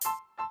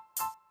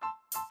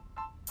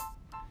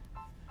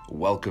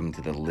Welcome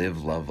to the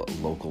Live, Love,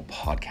 Local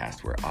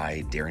podcast, where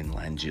I, Darren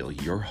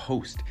Langille, your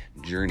host,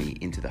 journey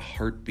into the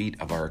heartbeat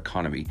of our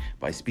economy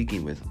by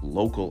speaking with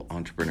local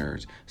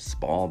entrepreneurs,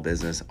 small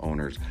business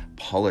owners,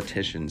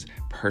 politicians,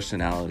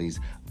 personalities,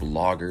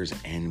 bloggers,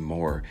 and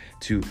more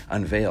to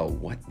unveil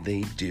what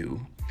they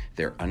do,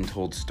 their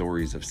untold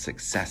stories of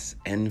success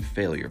and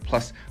failure,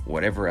 plus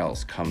whatever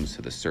else comes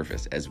to the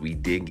surface as we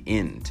dig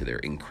into their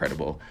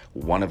incredible,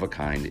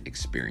 one-of-a-kind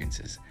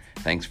experiences.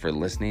 Thanks for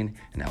listening,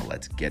 and now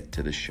let's get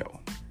to the show.